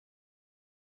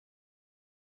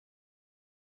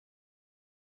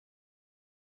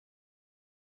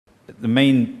the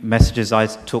main messages I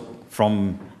took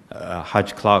from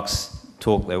Hajj Clark's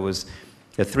talk, there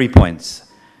are 3 points.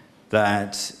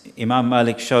 That Imam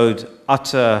Malik showed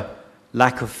utter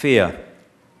lack of fear,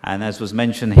 and as was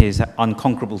mentioned, his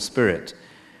unconquerable spirit.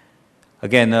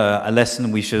 Again, a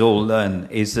lesson we should all learn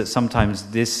is that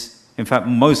sometimes this, in fact,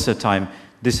 most of the time,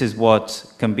 this is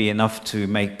what can be enough to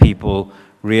make people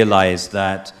realize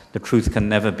that the truth can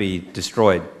never be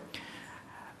destroyed.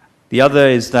 The other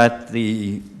is that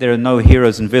there are no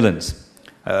heroes and villains.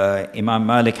 Imam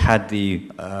Malik had the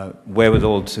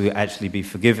wherewithal to actually be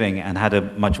forgiving and had a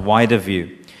much wider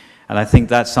view. And I think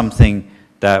that's something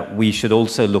that we should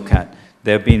also look at.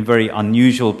 There have been very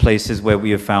unusual places where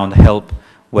we have found help,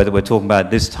 whether we're talking about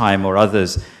this time or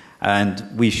others. And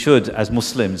we should, as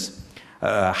Muslims,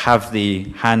 have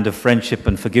the hand of friendship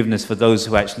and forgiveness for those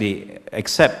who actually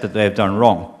accept that they have done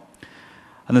wrong.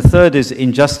 And the third is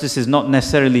injustice is not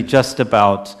necessarily just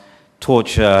about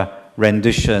torture,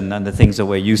 rendition, and the things that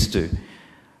we're used to.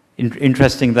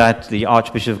 Interesting that the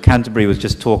Archbishop of Canterbury was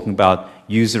just talking about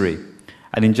usury.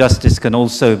 And injustice can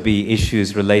also be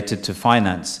issues related to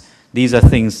finance. These are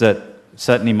things that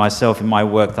certainly myself in my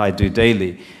work that I do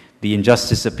daily, the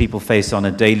injustice that people face on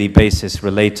a daily basis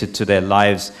related to their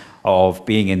lives of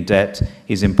being in debt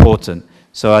is important.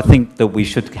 So I think that we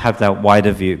should have that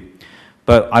wider view.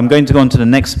 But I'm going to go on to the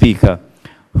next speaker,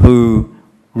 who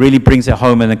really brings it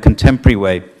home in a contemporary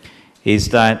way, is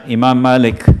that Imam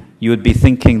Malik, you would be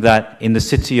thinking that in the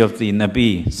city of the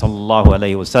Nabi, sallallahu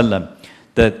alayhi wasallam,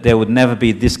 that there would never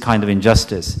be this kind of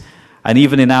injustice. And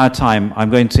even in our time, I'm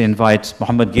going to invite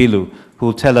Muhammad Geloo, who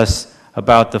will tell us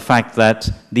about the fact that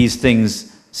these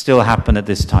things still happen at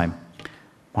this time.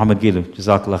 Muhammad Geloo,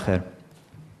 Jazakallah khair.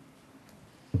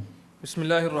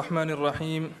 Bismillahir Rahmanir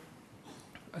Rahim.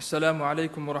 Assalamu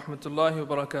alaikum wa rahmatullahi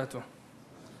wa barakatuh.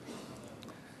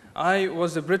 I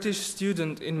was a British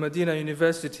student in Madinah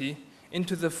University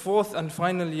into the 4th and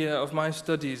final year of my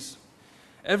studies.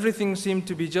 Everything seemed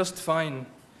to be just fine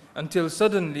until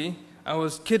suddenly I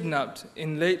was kidnapped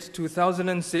in late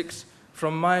 2006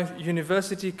 from my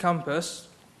university campus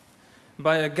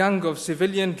by a gang of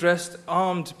civilian-dressed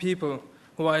armed people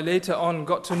who I later on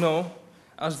got to know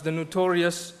as the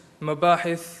notorious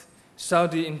Mabahith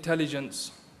Saudi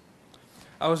intelligence.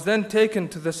 I was then taken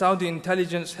to the Saudi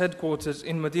intelligence headquarters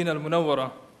in Madinah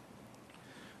al-Munawwara,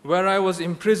 where I was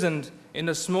imprisoned in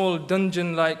a small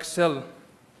dungeon-like cell,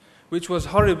 which was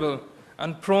horrible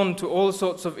and prone to all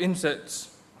sorts of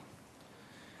insects.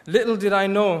 Little did I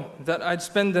know that I'd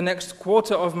spend the next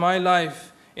quarter of my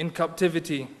life in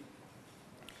captivity.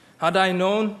 Had I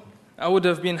known, I would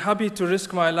have been happy to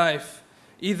risk my life,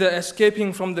 either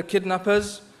escaping from the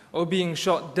kidnappers or being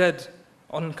shot dead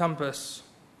on campus.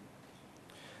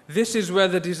 This is where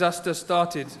the disaster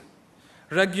started.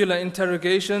 Regular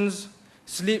interrogations,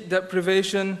 sleep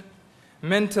deprivation,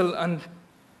 mental and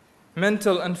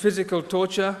physical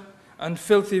torture, and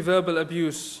filthy verbal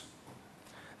abuse.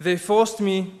 They forced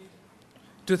me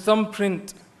to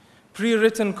thumbprint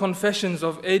pre-written confessions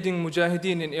of aiding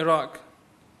Mujahideen in Iraq.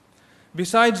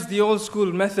 Besides the old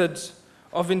school methods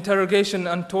of interrogation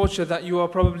and torture that you are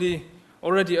probably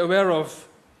already aware of,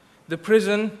 the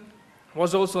prison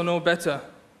was also no better.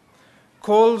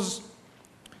 The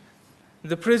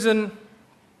prison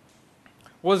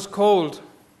was cold.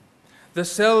 The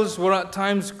cells were at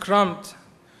times cramped.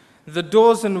 The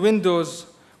doors and windows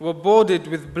were boarded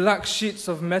with black sheets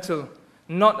of metal,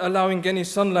 not allowing any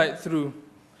sunlight through.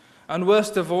 And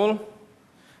worst of all,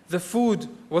 the food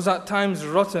was at times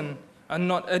rotten and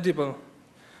not edible.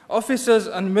 Officers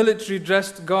and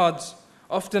military-dressed guards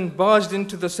often barged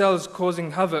into the cells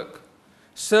causing havoc,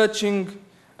 searching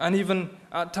and even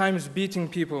at times beating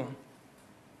people.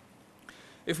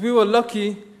 If we were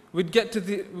lucky, we'd get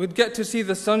to see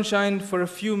the sunshine for a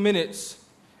few minutes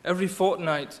every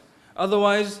fortnight.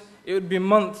 Otherwise, it would be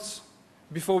months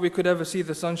before we could ever see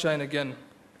the sunshine again.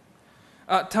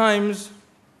 At times,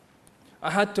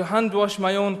 I had to hand wash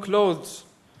my own clothes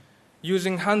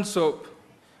using hand soap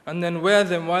and then wear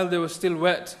them while they were still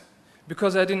wet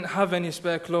because I didn't have any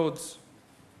spare clothes.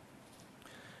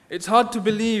 It's hard to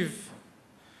believe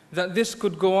that this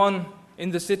could go on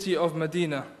in the city of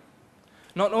Madinah.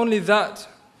 Not only that,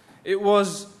 it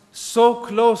was so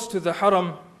close to the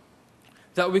Haram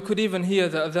that we could even hear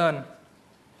the Adhan.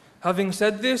 Having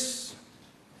said this,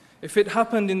 if it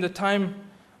happened in the time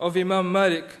of Imam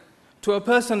Malik, to a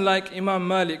person like Imam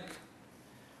Malik,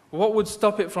 what would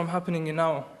stop it from happening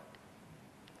now?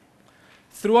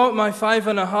 Throughout my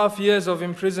 5.5 years of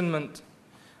imprisonment,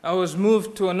 I was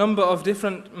moved to a number of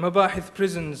different Mabahith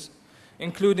prisons,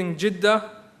 including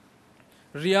Jeddah,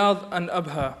 Riyadh and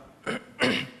Abha.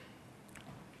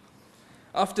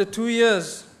 After 2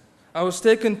 years, I was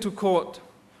taken to court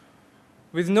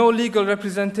with no legal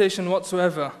representation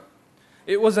whatsoever.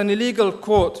 It was an illegal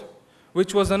court,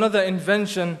 which was another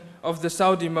invention of the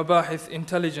Saudi Mabahith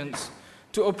intelligence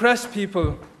to oppress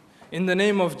people in the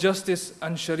name of justice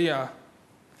and Sharia.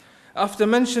 After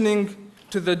mentioning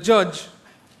to the judge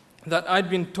that I'd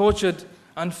been tortured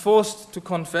and forced to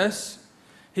confess,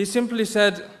 he simply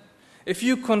said, if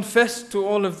you confess to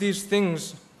all of these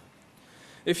things,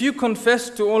 if you confess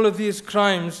to all of these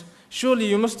crimes, surely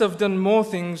you must have done more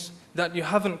things that you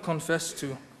haven't confessed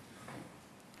to.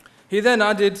 He then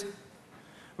added,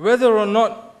 whether or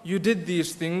not you did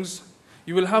these things,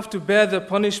 you will have to bear the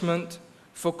punishment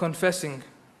for confessing.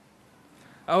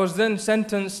 I was then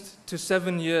sentenced to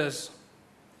 7 years.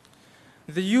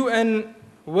 The UN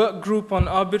Work Group on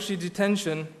Arbitrary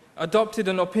Detention adopted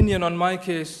an opinion on my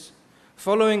case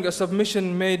following a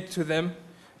submission made to them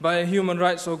by a human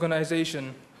rights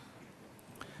organization,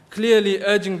 clearly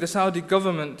urging the Saudi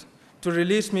government to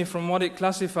release me from what it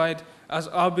classified as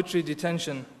arbitrary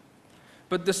detention.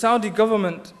 But the Saudi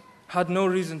government had no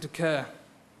reason to care.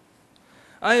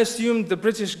 I assumed the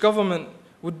British government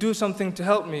would do something to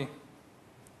help me,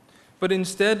 but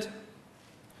instead,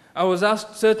 I was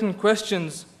asked certain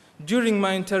questions during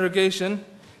my interrogation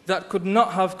that could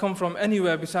not have come from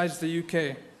anywhere besides the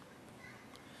UK.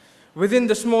 Within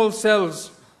the small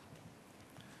cells,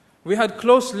 we had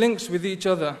close links with each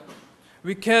other.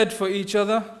 We cared for each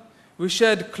other. We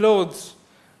shared clothes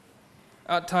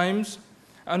at times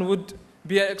and would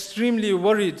be extremely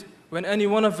worried when any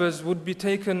one of us would be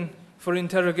taken for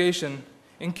interrogation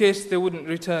in case they wouldn't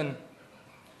return.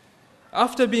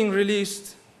 After being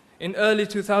released in early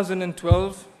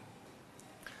 2012,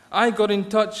 I got in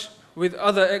touch with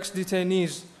other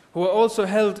ex-detainees who were also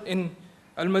held in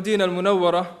Al-Madinah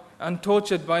al-Munawwarah and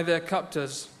tortured by their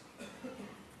captors.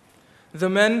 The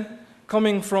men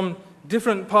coming from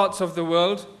different parts of the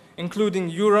world, including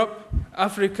Europe,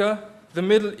 Africa, the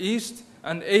Middle East,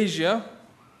 and Asia,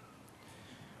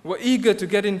 were eager to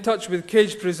get in touch with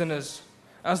cage prisoners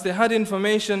as they had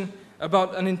information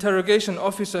about an interrogation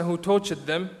officer who tortured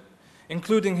them,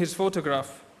 including his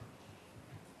photograph.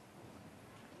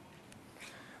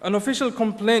 An official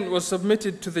complaint was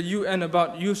submitted to the UN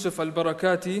about Yusuf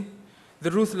al-Barakati,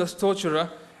 the ruthless torturer,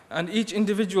 and each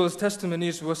individual's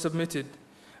testimonies were submitted.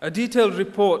 A detailed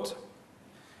report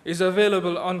is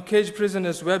available on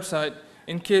CagePrisoners' website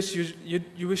in case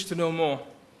you wish to know more.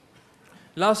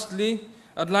 Lastly,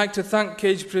 I'd like to thank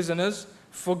CagePrisoners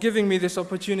for giving me this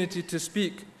opportunity to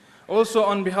speak. Also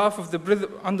on behalf of the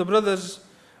brothers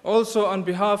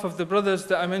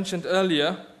that I mentioned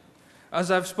earlier, as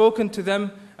I've spoken to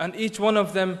them and each one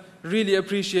of them really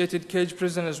appreciated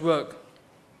CagePrisoners' work.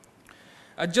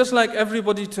 I'd just like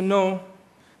everybody to know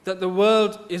that the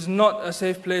world is not a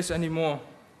safe place anymore,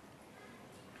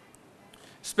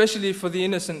 especially for the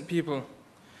innocent people.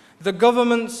 The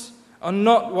governments are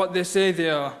not what they say they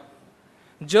are.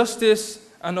 Justice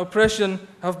and oppression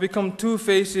have become two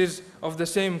faces of the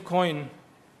same coin,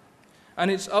 and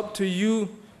it's up to you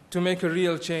to make a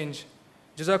real change.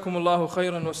 Jazakumullahu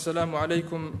khairan, wassalamu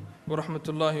alaikum wa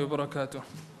rahmatullahi wa barakatuh.